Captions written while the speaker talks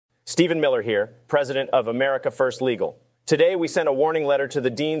Stephen Miller here, president of America First Legal. Today, we sent a warning letter to the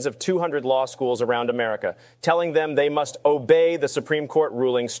deans of 200 law schools around America, telling them they must obey the Supreme Court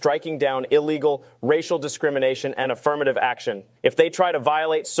ruling striking down illegal racial discrimination and affirmative action. If they try to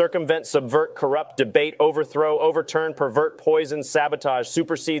violate, circumvent, subvert, corrupt, debate, overthrow, overturn, pervert, poison, sabotage,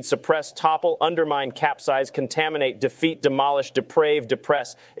 supersede, suppress, topple, undermine, capsize, contaminate, defeat, demolish, deprave,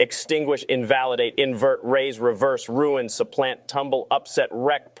 depress, extinguish, invalidate, invert, raise, reverse, ruin, supplant, tumble, upset,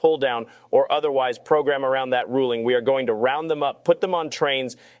 wreck, pull down, or otherwise program around that ruling, we are going to round them up, put them on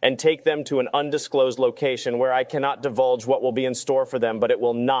trains, and take them to an undisclosed location where I cannot divulge what will be in store for them, but it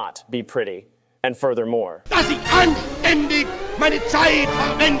will not be pretty. And furthermore, dass ich anständig meine Zeit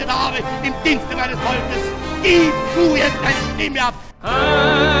verwendet habe im Dienste meines Volkes. Gib du jetzt deine Stimme ab.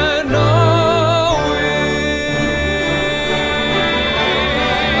 And now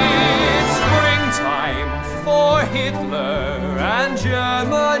it's springtime for Hitler and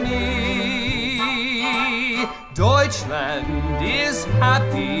Germany. Deutschland is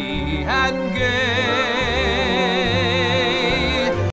happy and gay.